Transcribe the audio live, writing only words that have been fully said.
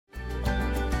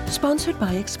Sponsored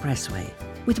by Expressway.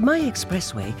 With My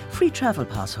Expressway, free travel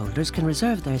pass holders can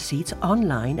reserve their seats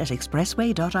online at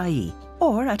expressway.ie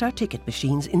or at our ticket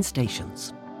machines in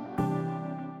stations.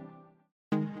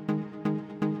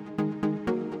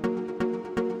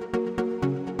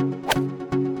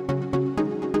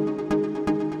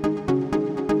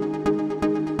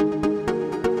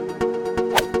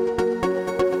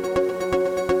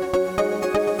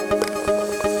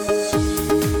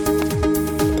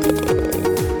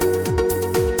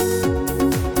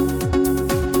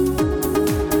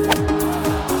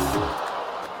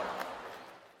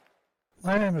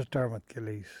 My name is Dermot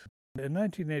Gillies. In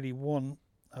 1981,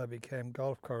 I became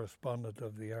golf correspondent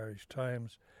of the Irish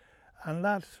Times, and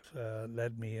that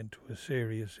led me into a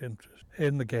serious interest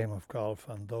in the game of golf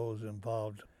and those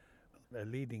involved. A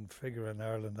leading figure in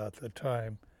Ireland at the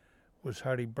time was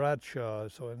Harry Bradshaw,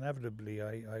 so inevitably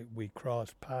we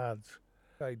crossed paths.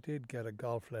 I did get a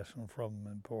golf lesson from him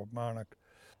in Portmarnock.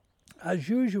 As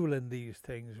usual in these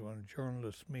things, when a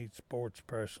journalist meets a sports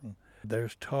person,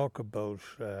 there's talk about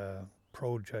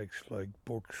projects like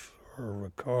books or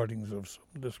recordings of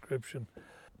some description.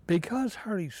 Because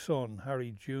Harry's son,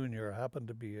 Harry Jr., happened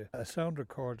to be a sound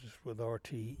recordist with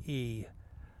RTE,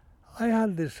 I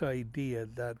had this idea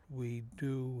that we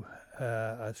do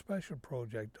a special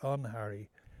project on Harry.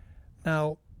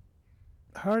 Now,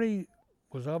 Harry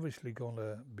was obviously going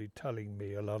to be telling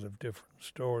me a lot of different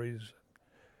stories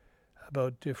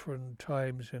about different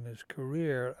times in his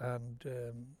career, and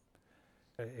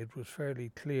it was fairly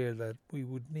clear that we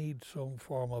would need some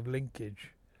form of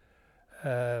linkage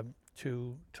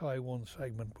to tie one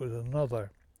segment with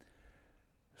another.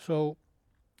 So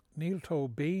Neil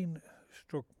Tobin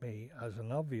struck me as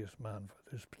an obvious man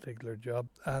for this particular job,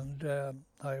 and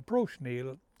I approached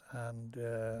Neil, and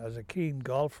as a keen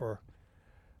golfer,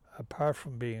 apart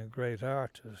from being a great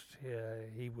artist,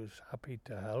 he was happy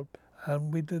to help,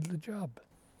 and we did the job.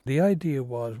 The idea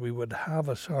was we would have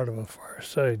a sort of a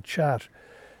fireside chat,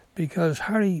 because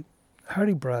Harry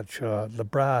Bradshaw, the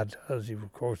Brad, as he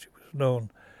was known,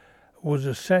 was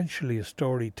essentially a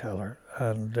storyteller,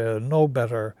 and no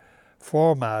better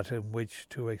format in which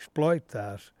to exploit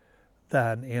that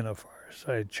than in a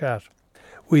fireside chat.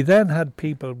 We then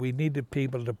needed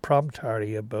people to prompt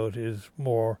Harry about his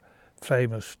more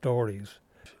famous stories,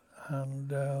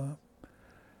 and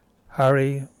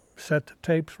Harry set the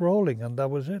tapes rolling, and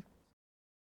that was it.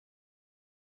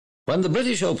 When the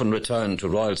British Open returned to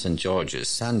Royal St George's,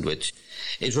 Sandwich,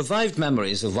 it revived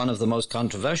memories of one of the most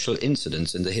controversial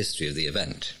incidents in the history of the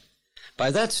event. By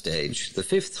that stage, the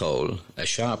fifth hole, a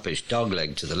sharpish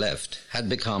dogleg to the left, had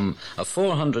become a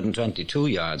 422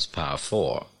 yards par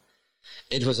 4.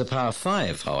 It was a par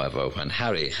 5, however, when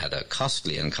Harry had a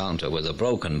costly encounter with a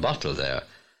broken bottle there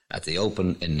at the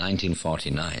Open in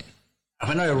 1949.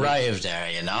 When I arrived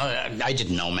there, I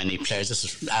didn't know many players. This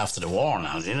is after the war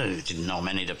now, I didn't know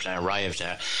many of the players. Arrived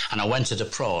there, and I went to the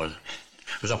pro. It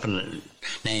was up in the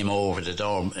name over the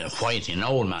door, White, an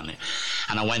old man.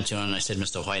 And I went to him and I said,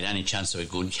 Mr. White, any chance of a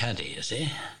good caddy, you see?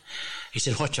 He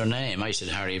said, what's your name? I said,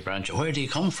 Harry Bradshaw. Where do you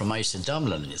come from? I said,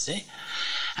 Dublin, you see?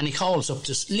 And he calls up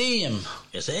this Liam,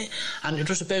 you see? And it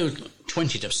was about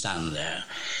 20 to stand there.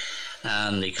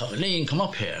 And he called, Liam, come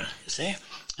up here, you see?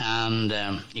 And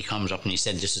he comes up and he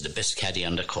said, this is the best caddy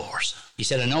on the course. He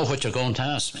said, I know what you're going to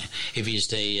ask me. If he's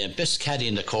the best caddy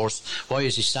in the course, why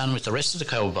is he standing with the rest of the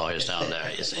cowboys down there,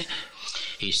 you see?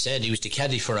 He said he was the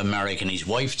caddy for America, and his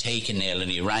wife taken ill, and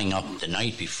he rang up the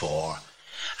night before,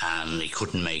 and he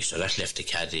couldn't make, so that left the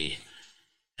caddy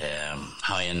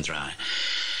high and dry.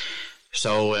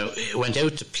 So he went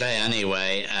out to play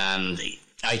anyway, and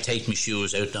I take my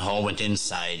shoes out in the hall, went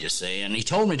inside, you see, and he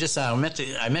told me this. I met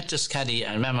this caddy,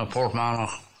 I met him in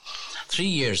Portmarnock 3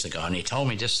 years ago, and he told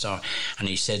me this story, and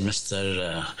he said,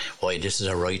 Mr. White, this is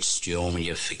a right stew and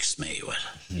you fixed me with,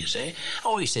 you see.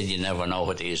 Oh, he said, you never know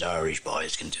what these Irish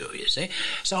boys can do, you see.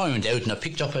 So I went out and I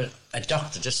picked up a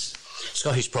doctor. This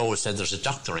Scottish pro said, there's a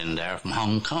doctor in there from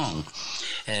Hong Kong.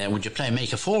 Would you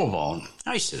make a 4-ball?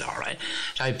 I said, all right.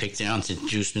 So I picked him on to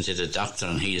introduce me to the doctor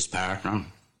and his partner.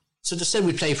 So they said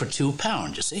we'd play for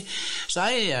 £2, you see. So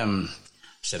I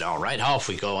said, all right, off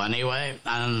we go anyway.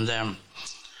 And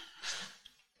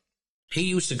he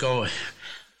used to go,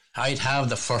 I'd have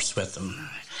the first with him,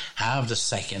 have the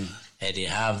second, Eddie,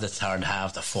 have the third,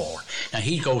 have the fourth. Now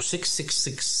he'd go 6, 6,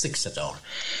 6, 6 at all.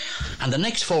 And the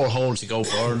next 4 holes he'd go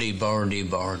birdie, birdie,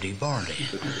 birdie, birdie.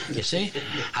 You see?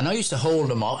 And I used to hold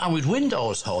them all, and we'd win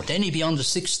those holes. Then he'd be on the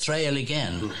 6th trail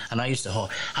again, and I used to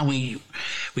hold. And we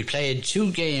played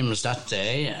 2 games that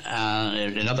day,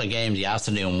 another game the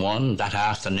afternoon one. That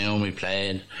afternoon we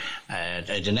played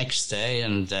the next day,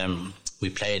 and we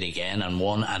played again and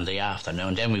won in the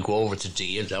afternoon. Then we go over to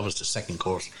Deal, that was the second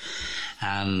course,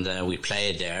 and we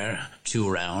played there 2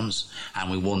 rounds,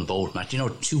 and we won both matches. You know,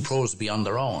 2 pros would be on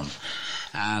their own,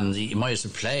 and you might as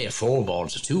well play a 4-ball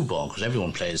to 2-ball, because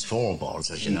everyone plays 4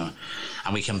 balls, as you know.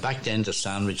 And we came back then to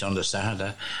Sandwich on the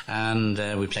Saturday, and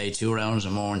we played 2 rounds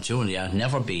and more, and 2 in the end,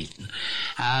 never beaten.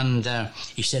 And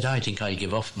he said, I think I'll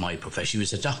give up my profession. He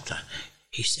was a doctor.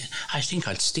 He said, I think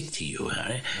I'll stick to you,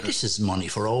 Harry. This is money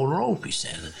for old rope, he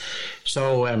said.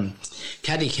 So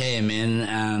Caddy came in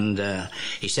and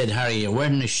he said, Harry, you're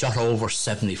wearing a shot over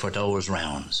 70 for those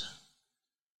rounds.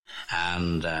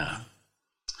 And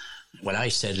well, I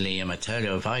said, Liam, I tell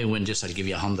you, if I win this, I'll give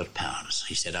you £100.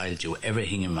 He said, I'll do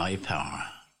everything in my power.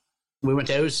 We went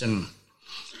out and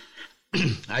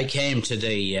I came to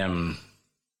the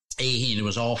 18, it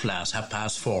was off last,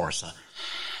 4:30. So,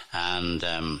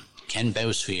 and Ken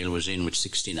Bousfield was in with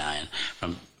 69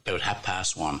 from about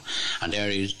 1:30, and there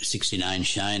he was 69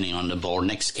 shining on the board.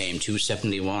 Next came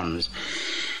 271s,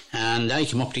 and I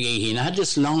came up to 18. I had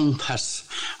this long pass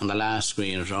on the last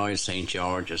green at Royal St.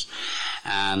 George's,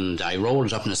 and I rolled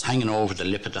it up and it's hanging over the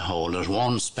lip of the hole. There's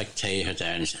one spectator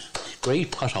there, and he said,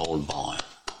 great putt, old boy.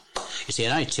 You see,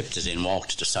 and I tipped it in, walked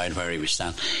to the side where he was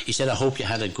standing. He said, I hope you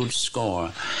had a good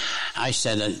score. I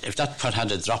said, if that putt had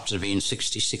dropped, it would have been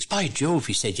 66. By Jove,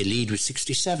 he said, you lead with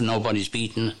 67. Nobody's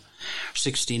beaten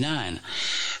 69.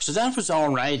 So that was all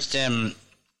right.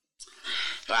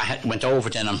 I went over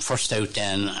then. I'm first out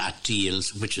then at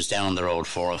Deals, which was down the road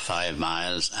 4 or 5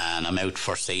 miles. And I'm out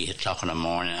first 8 o'clock in the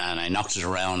morning. And I knocked it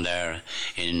around there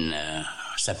in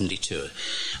 72.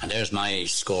 And there's my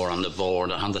score on the board,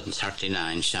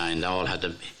 139 shined. They all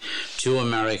had 2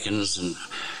 Americans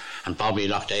and Bobby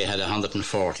Lockday had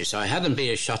 140. So I had him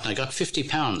be a shot, and I got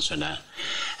 £50 for that.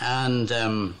 And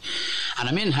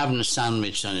I'm in having a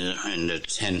sandwich in the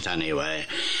tent anyway.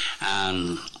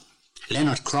 And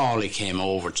Leonard Crawley came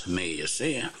over to me, you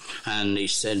see, and he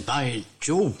said, by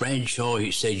Joe Bradshaw,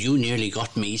 he said, you nearly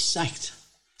got me sacked.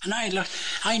 And I looked,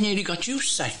 I nearly got you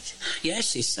sacked.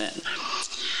 Yes, he said.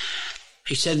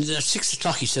 He said, at 6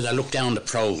 o'clock, he said, I looked down the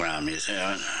programme,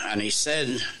 and he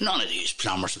said, none of these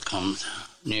plumbers will come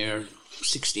near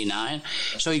 69.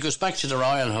 So he goes back to the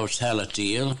Royal Hotel at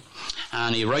Deal,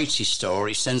 and he writes his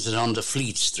story, sends it on to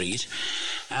Fleet Street,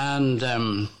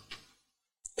 and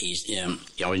he's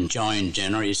enjoying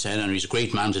dinner, he said, and he's a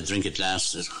great man to drink a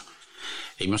glass.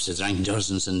 He must have drank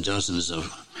dozens and dozens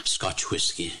of Scotch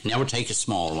whiskey. Never take a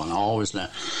small one, always. And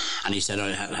he said,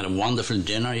 I had a wonderful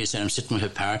dinner. He said, I'm sitting with a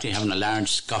party, having a large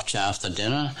Scotch after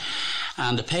dinner.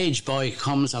 And the page boy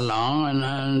comes along,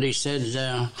 and he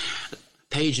said,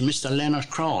 Page and Mr.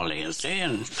 Leonard Crawley.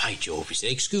 And by Jove, he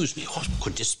said, excuse me, what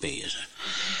could this be?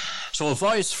 So a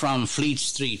voice from Fleet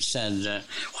Street said,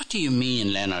 what do you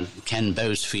mean, Leonard, Ken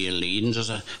Bousfield leading? There's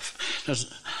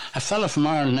a fellow from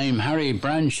Ireland named Harry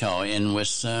Bradshaw in with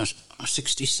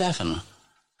 67.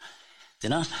 You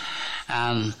know?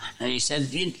 And he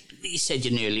said, you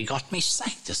nearly got me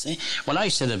sacked, you see. Well, I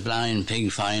said a blind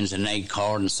pig finds an egg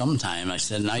cordon sometime. I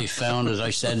said, and I found it,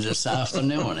 I said, this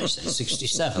afternoon. I said,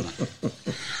 67.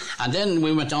 And then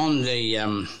we went on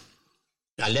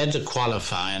I led the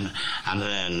qualifying, and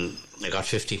then I got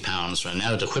 £50. And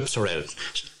now the whips are out.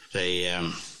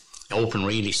 The Open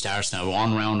really starts now.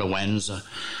 1 round a Wednesday,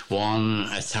 1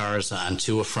 a Thursday, and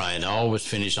 2 a Friday. Always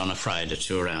finish on a Friday,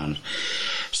 2 rounds.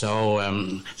 So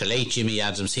the late Jimmy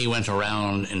Adams, he went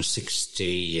around in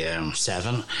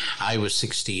 67. I was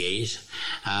 68,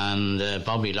 and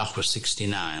Bobby Locke was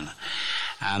 69.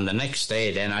 And the next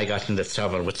day, then I got into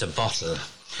trouble with the bottle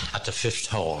at the 5th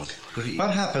hole.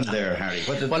 What happened there, Harry?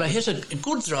 Well, I hit a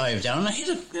good drive down, and I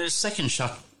hit a second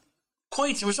shot.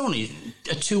 It was only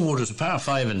a 2-wood, it was a par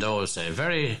 5 in those days,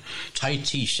 very tight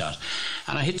tee shot.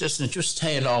 And I hit this and it just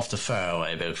tailed off the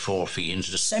fairway about 4 feet into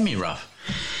the semi-rough.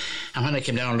 And when I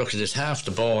came down and looked at this, half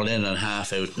the ball in and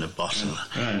half out in the bottle.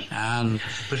 Right.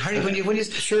 But Harry, when you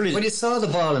saw the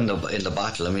ball in the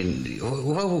bottle, I mean,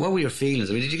 what were your feelings?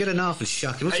 I mean, did you get an awful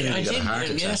shock? You must have got a heart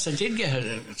attack. Yes, I did get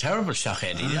a terrible shock,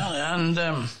 Eddie. Yeah, and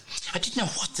I didn't know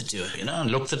what to do.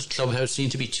 And looked at the clubhouse,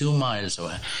 seemed to be 2 miles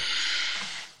away.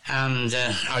 And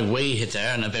I waited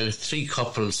there, and about 3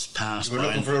 couples passed by. You were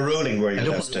looking for a ruling, were you, at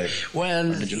that stage?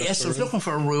 Well, yes, I was looking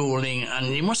for a ruling, and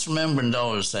you must remember in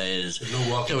those days,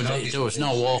 there was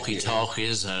no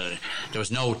walkie-talkies, there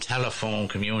was no telephone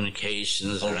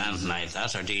communications or anything like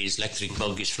that, or these electric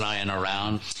buggies flying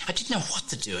around. I didn't know what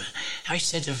to do. I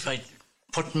said if I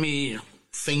put me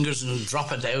fingers and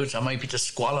drop it out. I might be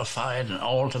disqualified and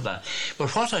all to that.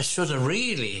 But what I should have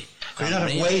really... Could you not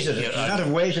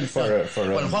have waited for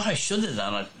well, what I should have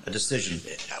done... a decision.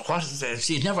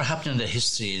 See, it never happened in the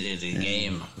history of the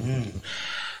game.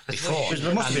 Before.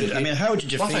 How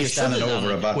did you feel standing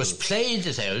over a bottle? Was played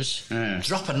it out,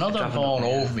 drop another ball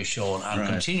over my shoulder and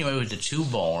continue out with the 2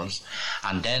 balls,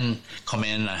 and then come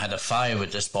in and had a 5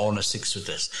 with this ball and a 6 with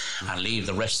this, and leave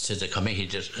the rest to the committee.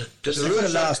 You could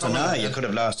have lost an eye. You could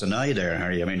have lost an eye there,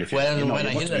 Harry. I mean, when I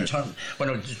hit it,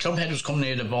 when the club head was coming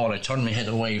near the ball, I turned my head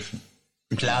away from...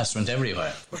 Glass went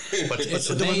everywhere. But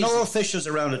there were no officials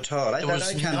around at all.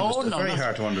 It's very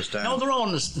hard to understand. No, they're all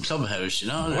in the clubhouse, you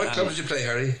know. What club did you play,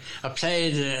 Harry? I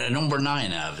played number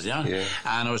 9 of it, yeah.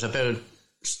 And it was about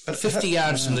 50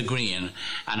 yards from the green,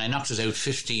 and I knocked it out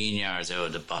 15 yards out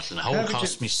of the bottle. The hole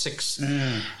cost me 6.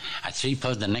 I had 3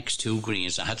 putts the next 2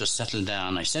 greens. I had to settle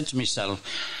down. I said to myself,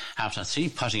 after 3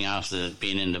 putting after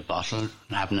being in the bottle,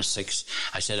 having a 6,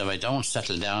 I said, if I don't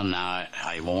settle down now,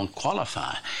 I won't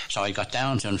qualify. So I got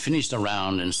down to and finished the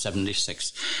round in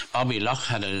 76. Bobby Locke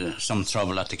had some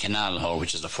trouble at the canal hole,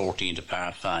 which is the 14th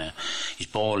par 5. His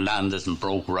ball landed and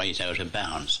broke right out of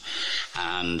bounds.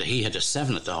 And he had a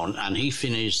 7 at the hole, and he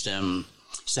finished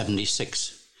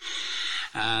 76.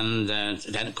 And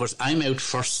then, of course, I'm out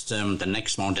first the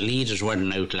next morning. The leaders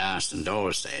weren't out last in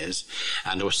those days.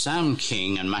 And there was Sam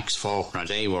King and Max Faulkner.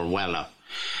 They were well up.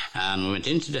 And we went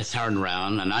into the 3rd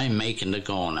round, and I'm making the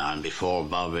go now before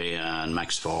Bobby and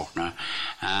Max Faulkner.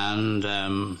 And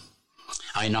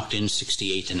I knocked in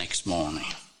 68 the next morning.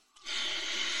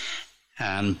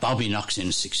 And Bobby knocks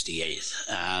in 68.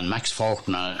 And Max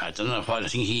Faulkner, I don't know what, I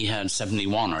think he had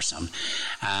 71 or something.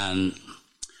 And...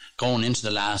 going into the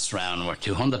last round, we're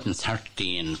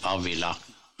 213, Bobby Locke,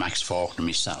 Max Faulkner,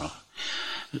 myself.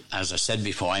 As I said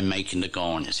before, I'm making the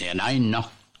going, you see, and I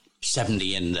knocked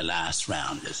 70 in the last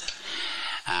round,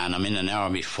 and I'm in an hour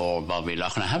before Bobby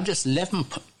Locke, and I have this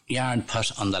 11-yard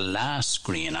putt on the last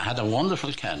green. I had a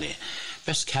wonderful caddy,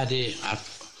 best caddy at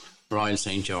Royal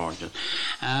St. George's,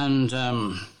 and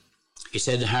he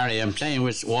said, Harry, I'm playing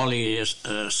with Wally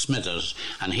Smithers,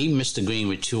 and he missed the green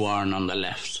with 2 iron on the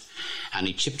left. And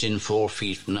he chipped in 4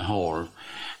 feet from the hole,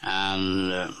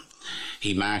 and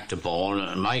he marked the ball.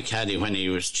 My caddy, when he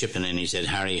was chipping in, he said,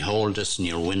 Harry, hold this and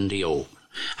you'll win the Open.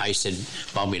 I said,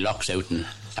 Bobby Locke's out in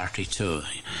 32.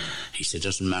 He said,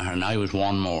 doesn't matter. And I was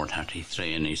 1 more,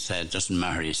 33. And he said, doesn't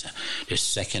matter. He said, this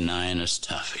second 9 is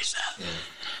tough, he said. Yeah.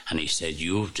 And he said,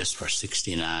 you've just for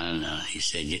 69. And he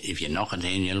said, if you knock it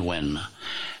in, you'll win.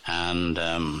 And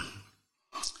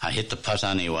I hit the putt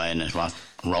anyway, and it was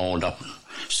rolled up,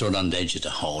 stood on the edge of the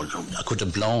hole. I could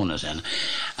have blown it in.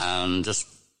 And just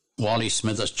Wally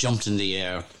Smithers jumped in the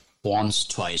air once,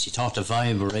 twice. He thought the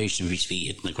vibration of his feet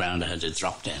hitting the ground, I had to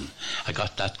drop in. I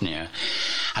got that near.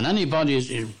 And anybody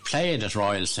who played at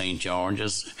Royal St.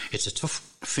 George's, it's a tough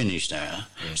finish there.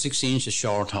 16's a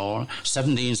short hole,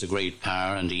 17's a great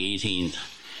par, and the 18th.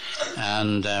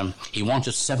 And he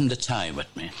wanted 7 to tie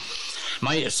with me.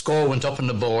 My score went up on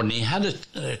the board, and he had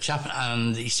a chap,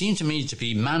 and he seemed to me to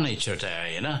be manager there,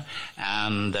 you know.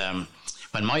 And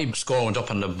when my score went up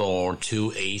on the board,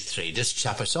 2-8-3, this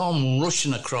chap, I saw him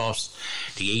rushing across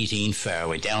the 18th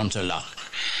fairway down to Loch.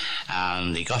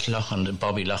 And he got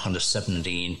Bobby Locke on the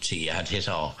 17th tee. I had hit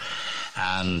off.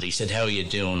 And he said, how are you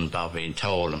doing, Bobby? And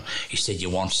told him. He said, you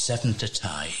want 7 to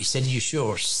tie. He said, are you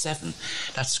sure? 7.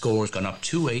 That score has gone up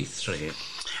 2-8-3.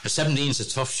 A 17 is a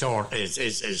tough short.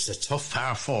 It's a tough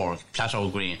par 4, plateau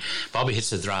green. Bobby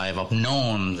hits the drive up,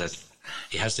 knowing that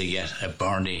he has to get a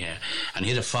birdie here, and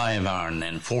hit a 5 iron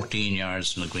then 14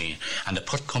 yards from the green, and the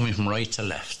putt coming from right to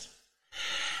left.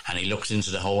 And he looks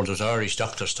into the hole. Those Irish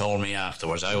doctors told me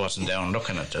afterwards, I wasn't down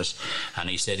looking at this,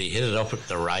 and he said he hit it up at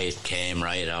the right, came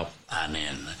right up and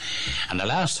in. And the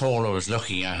last hole I was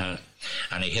looking at,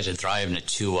 and he hit a drive in a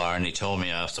 2 iron. He told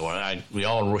me afterwards, we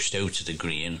all rushed out to the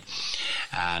green,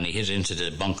 and he hit into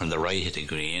the bunker on the right of the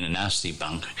green, a nasty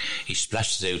bunker. He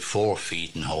splashed it out 4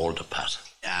 feet and holed the putt.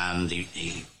 And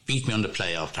he beat me on the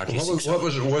playoff, 36. What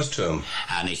was it worth to him?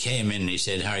 And he came in and he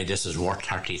said, Harry, this is worth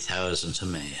 30,000 to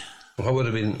me. What would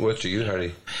have been worth to you,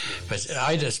 Harry? But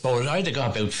I'd have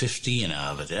got about 15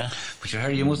 out of it, yeah. But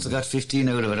Harry, you must have got 15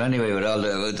 out of it anyway with all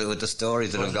the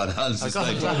stories that have gone on since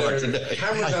cameras on it,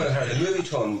 Harry. The movie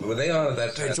tone, were they on at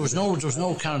that time? There was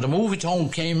no camera. The movie tone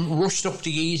came, rushed up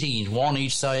the 18th, one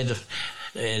each side of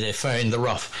the fair in the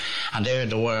rough, and there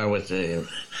they were with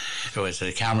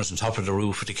the cameras on top of the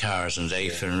roof of the cars, and they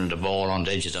filmed the ball on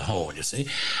the edge of the hole, you see.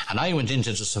 And I went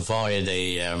into the Savoy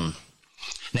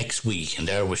next week, and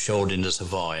there was showed in the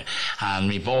Savoy, and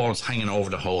my ball's hanging over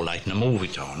the hole like in a movie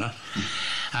tone,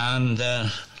 and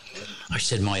I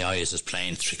said my eyes is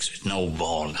playing tricks with no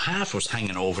ball. Half was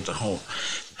hanging over the hole.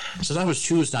 So that was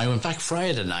Tuesday. I went back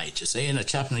Friday night, you see, and a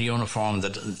chap in the uniform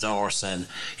at the door said,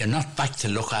 "You're not back to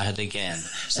look at it again."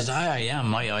 I said, I am.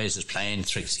 My eyes is playing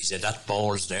tricks. He said, "That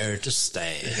ball's there to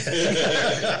stay."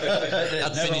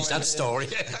 That finished that story.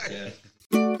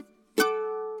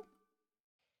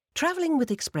 Travelling with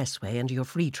Expressway and your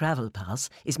free travel pass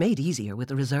is made easier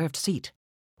with a reserved seat.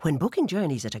 When booking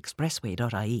journeys at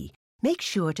expressway.ie, make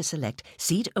sure to select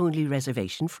Seat-Only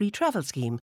Reservation Free Travel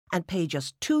Scheme and pay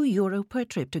just €2 per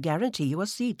trip to guarantee you a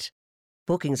seat.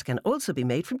 Bookings can also be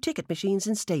made from ticket machines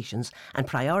in stations, and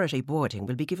priority boarding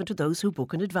will be given to those who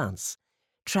book in advance.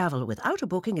 Travel without a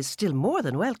booking is still more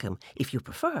than welcome if you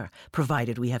prefer,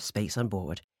 provided we have space on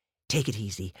board. Take it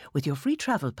easy with your free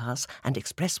travel pass and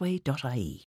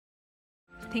expressway.ie.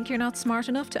 Think you're not smart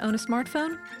enough to own a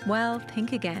smartphone? Well,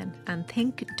 think again and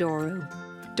think Doro.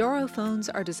 Doro phones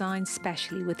are designed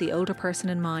specially with the older person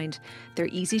in mind. They're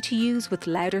easy to use with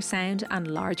louder sound and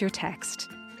larger text.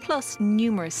 Plus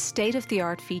numerous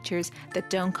state-of-the-art features that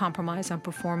don't compromise on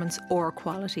performance or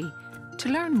quality. To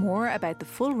learn more about the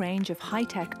full range of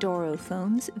high-tech Doro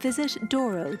phones, visit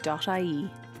doro.ie.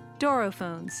 Doro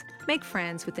phones. Make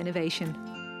friends with innovation.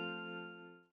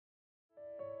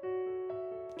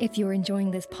 If you're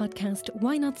enjoying this podcast,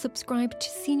 why not subscribe to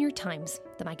Senior Times,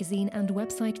 the magazine and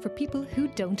website for people who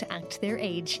don't act their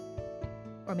age?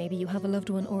 Or maybe you have a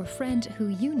loved one or a friend who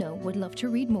you know would love to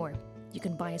read more. You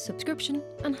can buy a subscription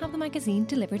and have the magazine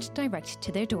delivered direct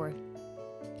to their door.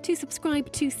 To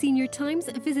subscribe to Senior Times,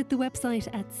 visit the website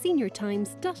at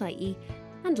seniortimes.ie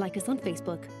and like us on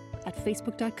Facebook at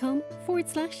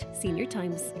facebook.com/Senior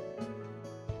Times.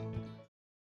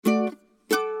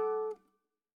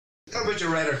 How about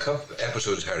your Ryder Cup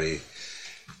episodes, Harry?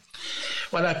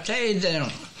 Well, I played...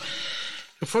 the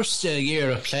first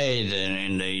year I played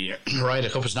in the Ryder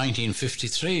Cup was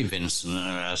 1953, Vincent,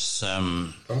 as...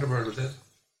 Thunderbird was it?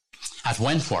 At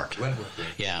Wentworth. Wentworth,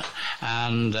 yeah.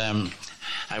 And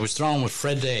I was drawn with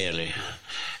Fred Daly,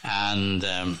 and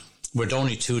we're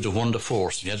only 2-1 to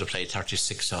force. You had to play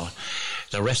 36, so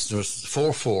the rest there was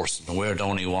 4 forces, and we're the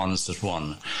only ones that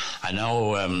won. I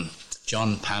know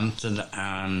John Panton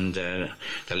and the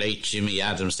late Jimmy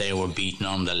Adams, they were beaten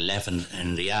on the 11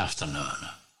 in the afternoon.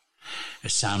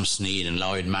 Sam Sneed and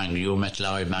Lloyd Mangum. You met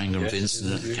Lloyd Mangum, yes,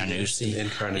 Vincent Carnoustie. In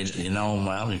Carnegie. You know him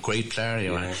well, a great player.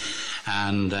 Yeah.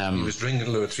 And he was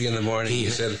drinking at 3 in the morning. He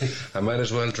said, "I might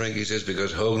as well drink," he says,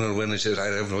 "because Hogan will win." He says, "I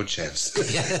have no chance."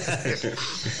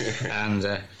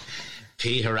 And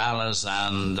Peter Alice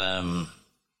and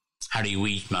Harry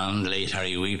Wheatman, the late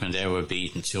Harry Wheatman, they were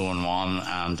beaten 2-1,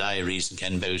 and Diaries and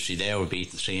Ken Bowsley, they were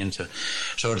beaten 3-2.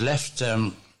 So it left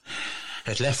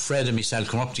Fred and myself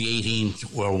come up to 18,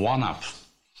 we're 1 up.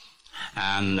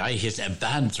 And I hit a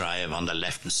bad drive on the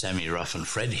left and semi-rough, and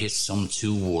Fred hit some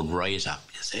 2-wood right up,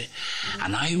 you see.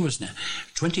 And I was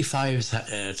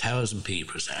 25,000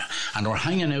 people there, and we're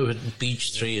hanging out at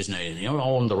Beach 3, isn't it? You know,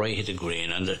 all on the right of the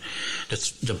green, and the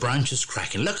branches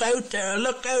cracking. Look out there,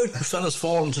 look out! The fellas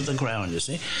falling to the ground, you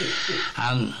see.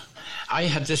 And I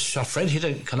had this shot, Fred hit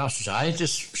a colossal shot. I had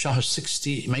this shot of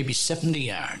 60, maybe 70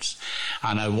 yards.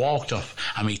 And I walked up,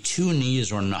 and my 2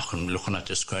 knees were knocking, looking at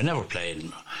this crowd. I never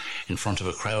played in front of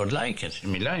a crowd like it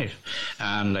in my life.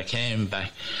 And I came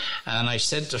back, and I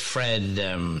said to Fred,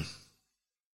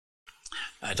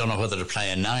 I don't know whether to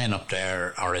play a 9 up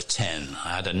there or a 10.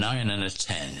 I had a 9 and a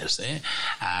 10, you see.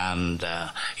 And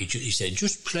he said,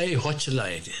 "Just play what you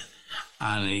like."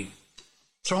 And he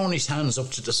thrown his hands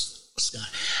up to the sky.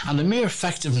 And the mere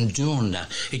fact of him doing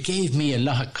that, it gave me a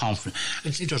lot of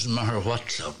confidence. It doesn't matter what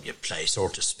club you play, so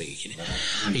to speak.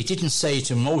 He didn't say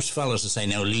to most fellas to say,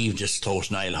 "Now leave this close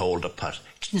and I'll hold the putt."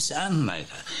 He didn't say anything like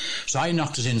that. So I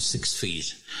knocked it in 6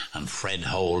 feet, and Fred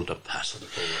hold the putt.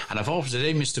 And I've always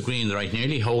said, Mr. Green, that I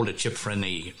nearly hold a chip for an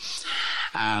eagle.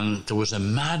 And there was a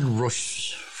mad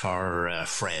rush for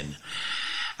Fred.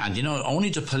 And, you know, only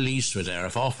the police were there.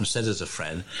 I've often said it to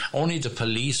Fred. Only the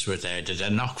police were there to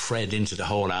knock Fred into the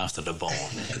hole after the ball.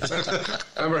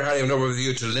 I remember, Harry, I went over with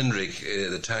you to Lindrick at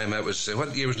the time. That was,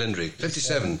 what year was Lindrick?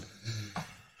 57.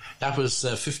 That was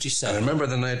 57. And I remember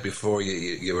the night before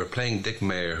you were playing Dick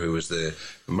Mayer, who was the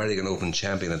American Open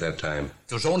champion at that time.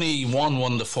 There was only one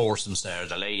won the foursomes there,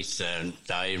 the late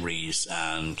Diaries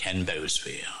and Ken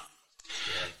Bowsby.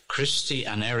 Christie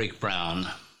and Eric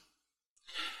Brown,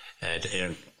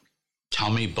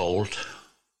 Tommy Bolt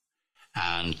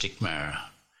and Dick Mayer,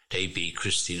 they beat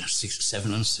Christie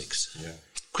 7-6. Yeah.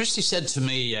 Christie said to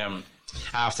me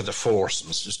after the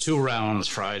foursomes, there's 2 rounds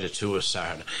Friday, 2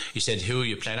 Saturday. He said, "Who are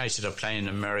you playing?" I said, "I'm playing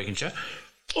American champ."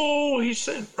 "Oh," he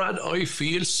said, "Brad, I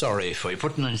feel sorry for you."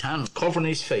 Putting his hand, covering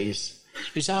his face.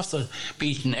 He's after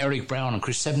beating Eric Brown and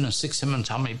Chris Seven and 6 him and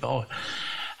Tommy Boy.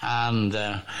 And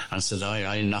said,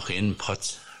 I knock in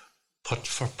putt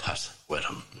for putt with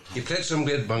him. He played some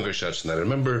great bunker shots, and I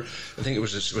remember, I think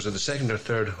was it the second or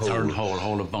third hole? Third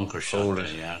hole of bunker shot.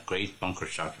 Yeah, great bunker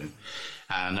shot.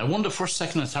 And I won the first,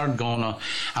 second and third going on.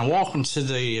 And walking to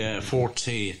the fourth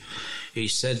tee, he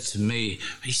said to me,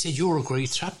 you're a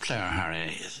great trap player,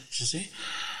 Harry. You see?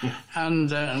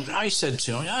 And I said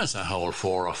to him, it's a hole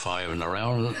 4 or 5 in the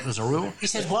round as a rule. He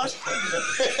said, what?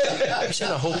 He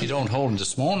said, I hope you don't hold him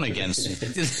this morning against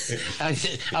me.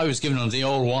 I was giving him the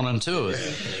old 1 and 2.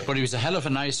 But he was a hell of a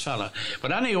nice fella.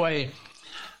 But anyway,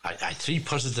 I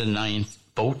 3-putted the 9th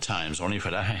both times, only for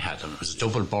that I had him. It was a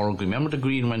double ball green. Remember the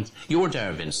green went, you were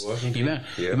there, Vince.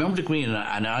 You remember the green,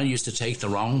 and I used to take the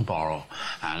wrong ball,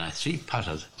 and I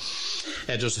 3-putted.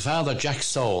 It was Father Jack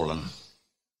Solan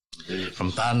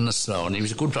from Ballinasloe, and he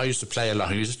was a good guy. I used to play a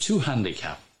lot. He was a 2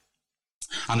 handicap.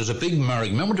 And there's a big Murray.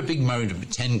 Remember the big Murray, the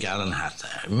 10-gallon hat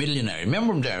there? A millionaire.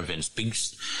 Remember him there, Vince? Big,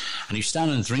 and he was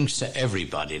standing drinks to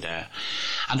everybody there.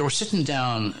 And they were sitting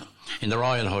down in the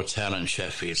Royal Hotel in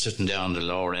Sheffield, sitting down the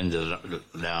lower end of the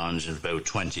lounge, about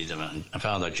 20 of them, and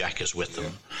Father Jack is with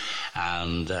them.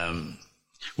 And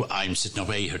I'm sitting up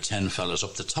 8 or 10 fellas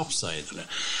up the top side.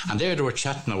 And there they were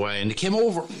chatting away, and they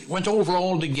went over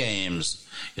all the games,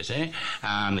 you see.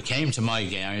 And they came to my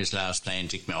game. I was last playing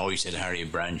Dick Mayo. He said, Harry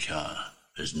Branshaw,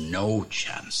 there's no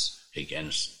chance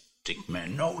against Dick Mayo,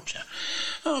 no chance.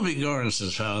 Oh, Big Goran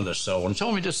says, Father, so, and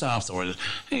told me this afterwards,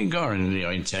 hey, Goran,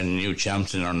 I'm telling you,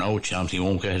 champion or no champion, he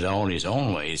won't get it all his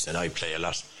own way. He said, I play a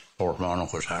lot Port Monaghan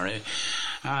with Harry.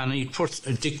 And he put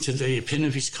Dick to the pin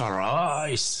of his collar.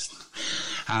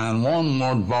 And one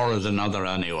more borrowed another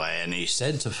anyway, and he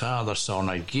said to Father, son,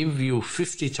 I'd give you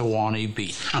 50 to 1 he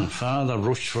beat. And Father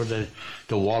rushed for the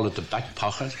wallet, the back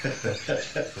pocket.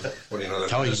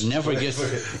 So he'd never get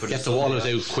the wallet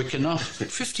out quick enough.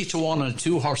 50 to 1 and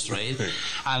 2-horse race.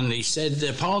 And he said,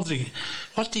 Padraig,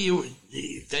 what do you...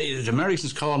 the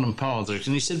Americans called him Padraig.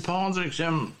 And he said, Padraig,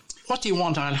 what do you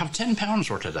want? I'll have £10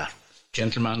 worth of that.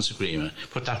 Gentleman's agreement.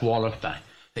 Put that wallet back.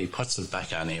 He puts it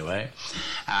back anyway.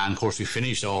 And, of course, we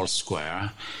finished all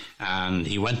square. And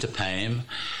he went to pay him.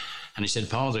 And he said,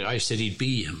 Padraig, I said he'd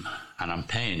be him. And I'm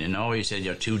paying, you know. He said,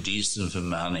 you're too decent of a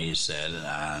man, he said.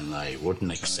 And I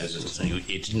wouldn't accept it. And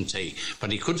he didn't take.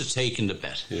 But he could have taken the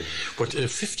bet. Yeah. But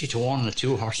 50 to 1 in a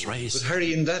 2-horse race. But,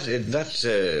 Harry, in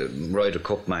that Ryder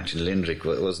Cup match in Limerick,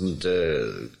 wasn't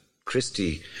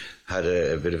Christie had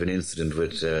a bit of an incident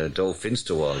with Dove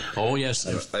Finsterwall. Oh, yes.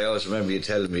 I always remember you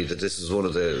telling me that this is one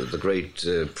of the great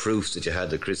proofs that you had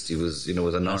that Christie was,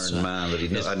 was an iron man, that he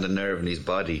had the nerve in his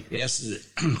body. Yes,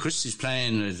 Christie's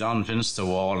playing Don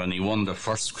Finsterwall, and he won the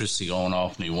first Christie going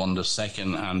off, and he won the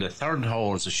second, and the third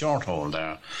hole is a short hole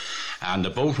there. And the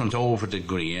boat went over the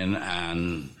green,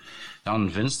 and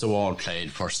Don Finsterwall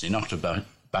played first. He knocked it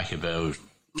back about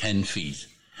 10 feet,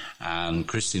 and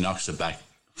Christie knocks it back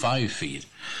 5 feet.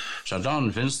 So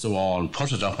Don Finsterwall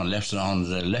put it up and left it on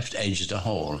the left edge of the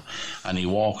hole, and he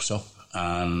walks up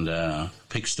and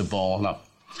picks the ball up.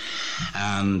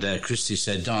 And Christie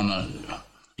said, Don,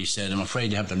 he said, I'm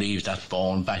afraid you have to leave that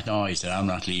ball back. No, he said, I'm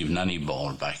not leaving any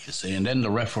ball back, you see. And then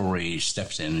the referee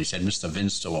steps in and he said, Mr.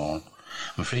 Finsterwall,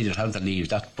 I'm afraid you'll have to leave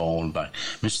that ball back.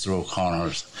 Mr. O'Connor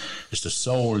is the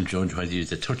sole judge whether you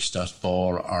to touch that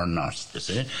ball or not, you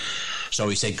see. So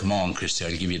he said, come on, Christie,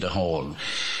 I'll give you the hole.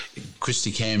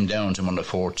 Christie came down to him on the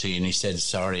 14. He said,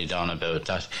 sorry, Don, about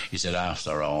that. He said,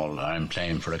 after all, I'm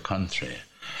playing for the country.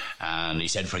 And he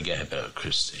said, forget about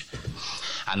Christie.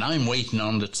 And I'm waiting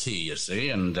on the tee, you see,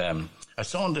 and I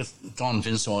saw that Don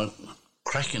Finsterwall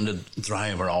cracking the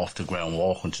driver off the ground,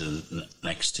 walking to the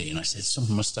next tee, and I said,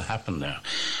 something must have happened there.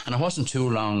 And it wasn't too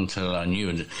long till I knew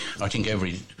it. I think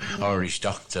every Irish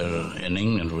doctor in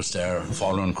England was there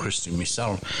following Christie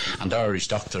myself, and the Irish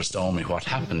doctors told me what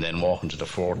happened then walking to the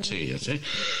 4th tee, you see.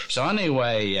 So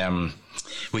anyway,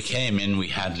 we came in, we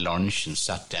had lunch and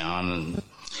sat down, and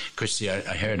Christie, I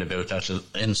heard about that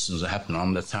incident that happened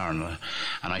on the turn,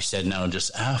 and I said, now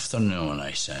this afternoon,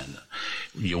 I said,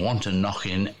 you want to knock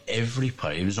in every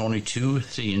putt. It was only 2 or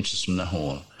 3 inches from the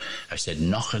hole. I said,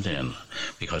 knock it in,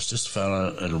 because this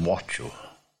fella will watch you.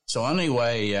 So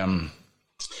anyway,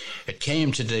 it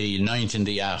came to the 9th in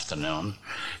the afternoon.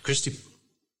 Christie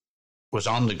was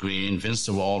on the green.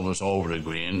 Finsterwall was over the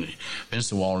green.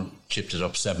 Finsterwall chipped it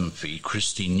up 7 feet.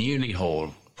 Christie nearly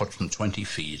hole. Put from 20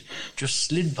 feet, just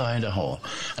slid by the hole,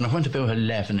 and it went about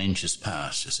 11 inches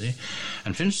past, you see.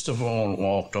 And Finsterwall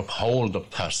walked up, holed the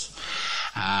putt,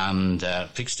 and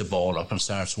picks the ball up and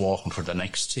starts walking for the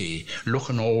next tee,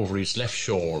 looking over his left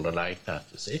shoulder like that,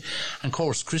 you see. And of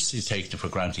course, Christy takes it for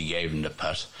granted he gave him the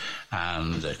putt,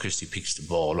 and Christy picks the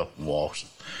ball up and walks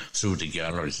through the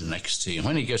gallery to the next tee. And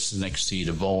when he gets to the next tee,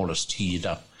 the ball is teed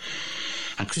up.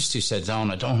 And Christy said, "Don,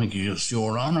 I don't think it's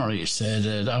your honour." He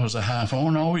said, "That was a half." "Oh,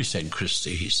 no," he said,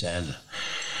 "Christy," he said,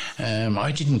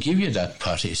 "I didn't give you that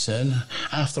putt," he said.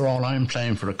 "After all, I'm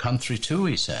playing for a country too,"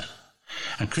 he said.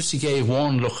 And Christy gave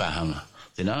one look at him,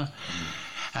 you know,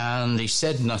 and he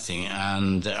said nothing.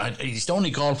 And he's the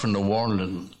only golfer in the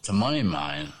world, to my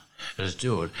mind, that's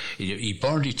do it. He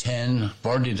birdied 10,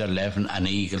 birdied 11, and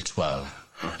eagled 12.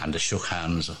 And they shook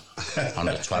hands on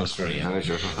the 12th green.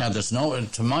 Now, there's no,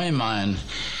 to my mind,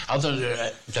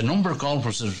 the number of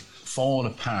golfers that fall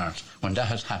apart when that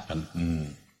has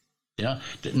happened. You know,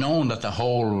 knowing that the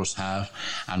hole was half,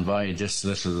 and by this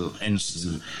little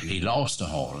incident, he lost the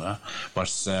hole. But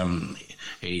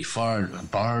he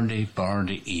fired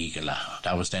birdie, eagle.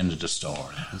 That was the end of the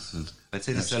story. I'd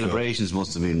say the celebrations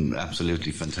must have been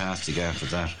absolutely fantastic after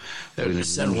that. We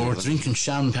were drinking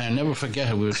champagne. Never forget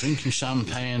it. We were drinking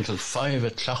champagne until 5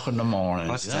 o'clock in the morning.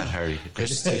 What's that, Harry?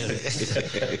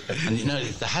 And you know,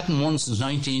 they hadn't won since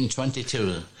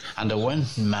 1922, and they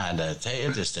went mad. I tell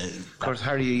you this. Of course,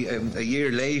 Harry. A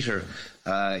year later,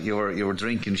 you were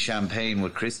drinking champagne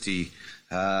with Christy.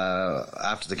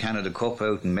 After the Canada Cup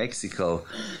out in Mexico.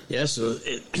 Yes,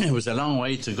 it was a long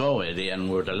way to go, Eddie,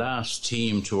 and we're the last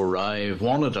team to arrive.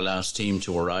 One of the last team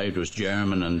to arrive was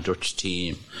German and Dutch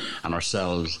team and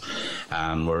ourselves,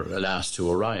 and we're the last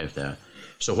to arrive there.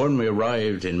 So when we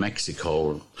arrived in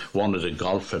Mexico, one of the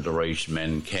Golf Federation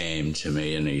men came to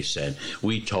me and he said,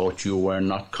 "We thought you were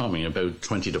not coming," about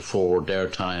 20 to 4 their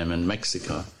time in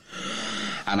Mexico.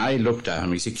 And I looked at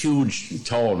him. He's a huge,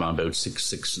 tall man, about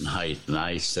 6'6" in height. And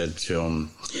I said to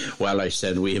him, "Well," I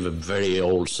said, "we have a very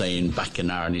old saying back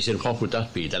in Ireland." He said, "What would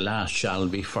that be? The last shall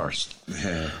be first."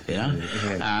 Yeah.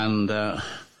 And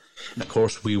of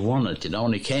course, we won it, you know.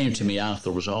 And he came to me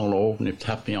after it was all over, and he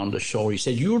tapped me on the shoulder. He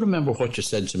said, "You remember what you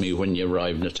said to me when you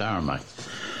arrived in the tarmac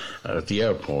at the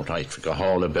airport?" I forgot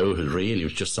all about it, really. It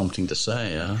was just something to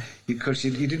say, Because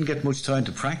you didn't get much time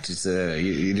to practice.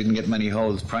 You didn't get many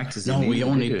holes practicing. No, we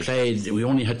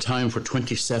only had time for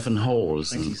 27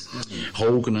 holes. 27. And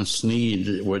Hogan and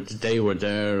Sneed, they were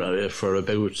there for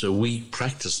about a week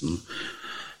practicing.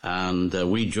 And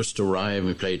we just arrived,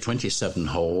 we played 27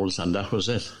 holes, and that was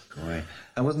it. Right.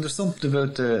 And wasn't there something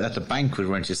about at the banquet,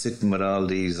 weren't you sitting with all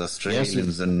these Australians?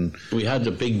 Yes, and we had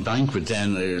the big banquet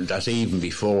then, that even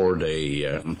before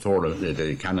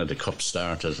the Canada Cup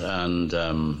started, and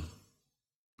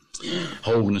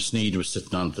Hogan and Sneed was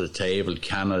sitting on the table,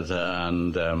 Canada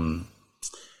and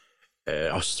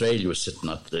Australia was sitting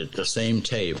at the same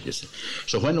table, you see.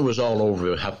 So when it was all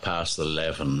over,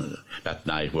 11:30 that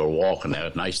night, we were walking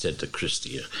out, and I said to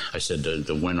Christy, I said,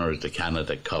 the winner of the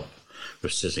Canada Cup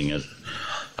was sitting at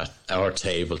our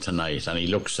table tonight. And he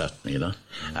looks at me, you know,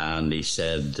 and he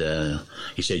said,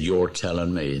 "You're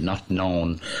telling me," not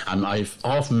knowing. And I've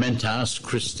often meant to ask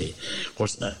Christy,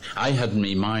 I had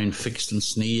my mind fixed on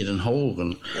Sneed and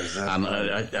Hogan, and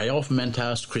I often meant to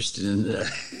ask Christy, and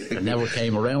it never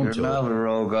came around to it. You're now a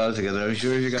rogue altogether. I'm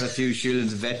sure you got a few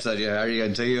shillings bets on you, Harry.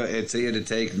 I'd say you'd have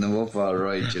taken them up all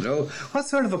right, you know. What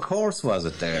sort of a course was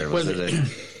it there?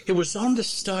 It was on the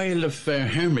style of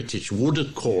Hermitage,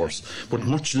 wooded course, but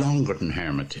much longer than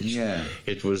Hermitage. Yeah.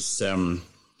 It was a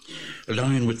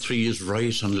line with trees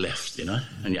right and left, you know,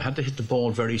 and you had to hit the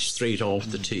ball very straight off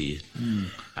the tee.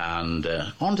 And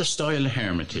on the style of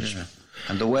Hermitage. Yeah.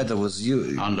 And the weather was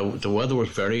the weather was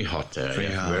very hot there.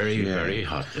 Very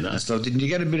hot. You know? And so didn't you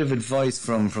get a bit of advice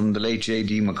from the late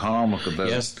J.D. McCormick about?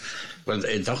 Yes. Well,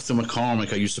 Dr.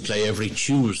 McCormick, I used to play every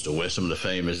Tuesday with him, the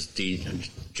famous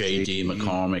J.D.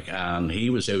 McCormick, and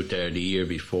he was out there the year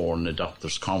before in the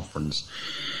doctor's conference,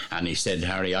 and he said,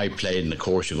 "Harry, I played in the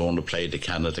course you're going to play the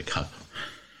Canada Cup."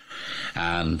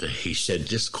 And he said,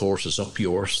 "This course is up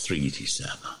your street," he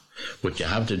said, "but you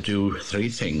have to do 3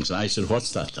 things. And I said,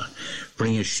 "What's that?"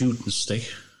 "Bring a shooting stick,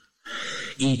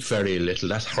 eat very little,"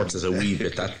 that hurt us a wee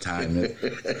bit that time,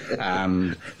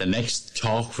 and the next,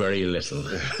 talk very little.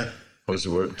 Because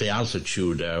the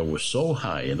altitude there was so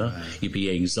high, you know, you'd be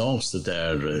exhausted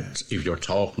there if you're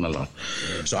talking a lot.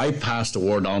 So I passed the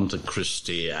word on to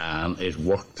Christy, and it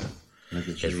worked.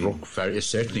 It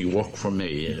certainly worked for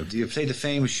me. You played the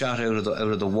famous shot out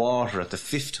of the water at the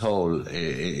 5th hole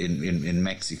in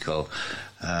Mexico.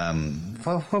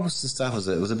 What was the stuff?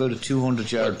 It was about a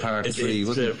 200-yard par 3,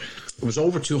 wasn't it? It was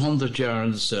over 200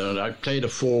 yards. I played a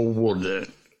 4-wood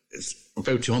it's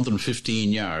about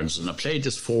 215 yards, and I played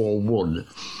this 4-wood.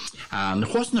 And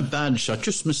it wasn't a bad shot,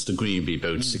 just missed the green by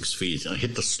about 6 feet. I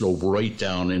hit the slope right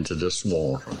down into this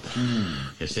water.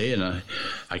 You see, and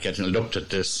I get and looked at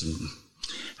this,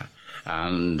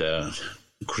 and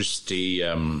Christy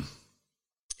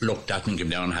looked at it and came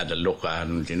down and had a look at it,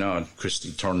 and, you know,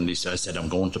 Christy turned and I said, I'm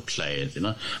going to play it, you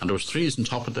know. And there was trees on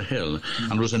top of the hill,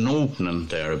 and there was an opening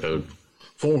there about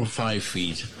 4 or 5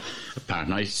 feet apart,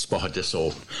 and I spotted this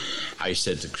open. I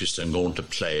said to Christy, I'm going to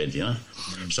play it, you know.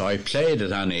 So I played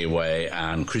it anyway,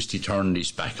 and Christy turned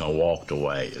his back and walked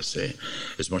away, you see,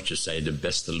 as much as say, the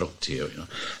best of luck to you, you know.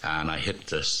 And I hit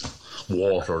this,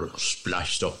 water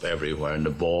splashed up everywhere, and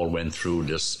the ball went through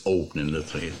this opening in the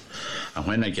tree. And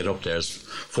when I get up there, it's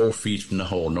 4 feet from the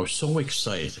hole, and I was so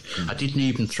excited. I didn't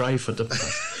even try for the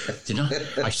putt, you know.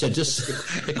 I said,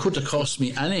 it could have cost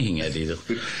me anything, Eddie,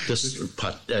 this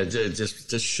putt,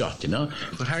 this shot, you know.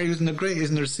 But Harry,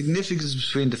 isn't there significance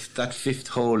between that fifth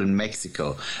hole in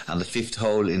Mexico and the fifth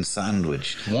hole in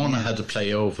Sandwich? One I had to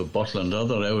play over bottle, and the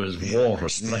other there was water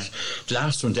splash.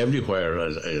 Glass went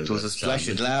everywhere. There was a splash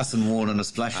of glass in one and a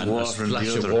splash of water in the other.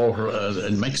 A splash of water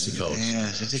in Mexico. Yeah,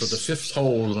 so the fifth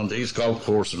hole on these golf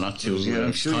courses are not too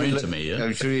kind to me. Yeah?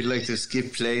 I'm sure you'd like to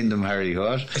skip playing them, Harry,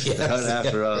 what? Yes.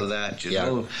 After all that, you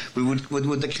know.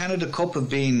 Would the Canada Cup have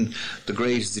been the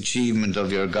greatest achievement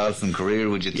of your golfing career,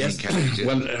 would you think, Harry?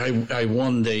 Well, I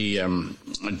won the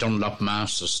Dunlop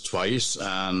Masters twice,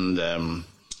 and I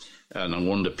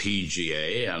won the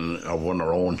PGA, and I won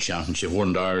our own championship,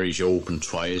 won the Irish Open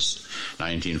twice,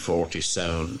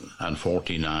 1947 and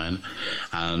 49,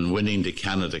 and winning the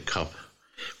Canada Cup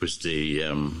was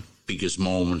the biggest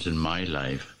moment in my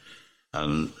life.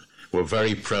 And we're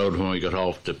very proud when we got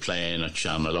off the plane at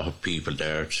Shannon, a lot of people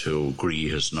there to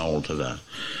greet us and all to that.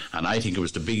 And I think it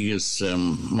was the biggest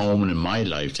moment in my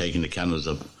life, taking the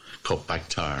Canada Cup back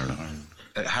to Ireland.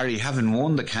 Harry, having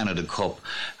won the Canada Cup,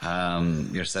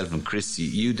 yourself and Christy,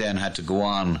 you then had to go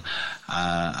on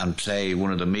and play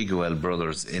one of the Miguel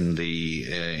brothers in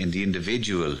the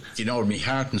individual. You know, my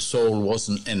heart and soul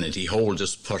wasn't in it. He holed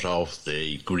this putt off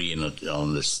the green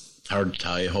on this third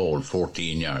tie hole,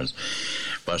 14 yards.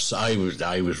 But I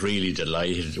was really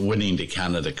delighted winning the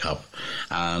Canada Cup,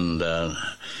 and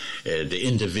the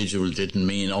individual didn't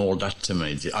mean all that to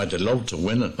me. I'd have loved to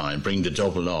win it, bring the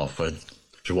double off, but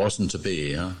it wasn't to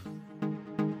be, yeah.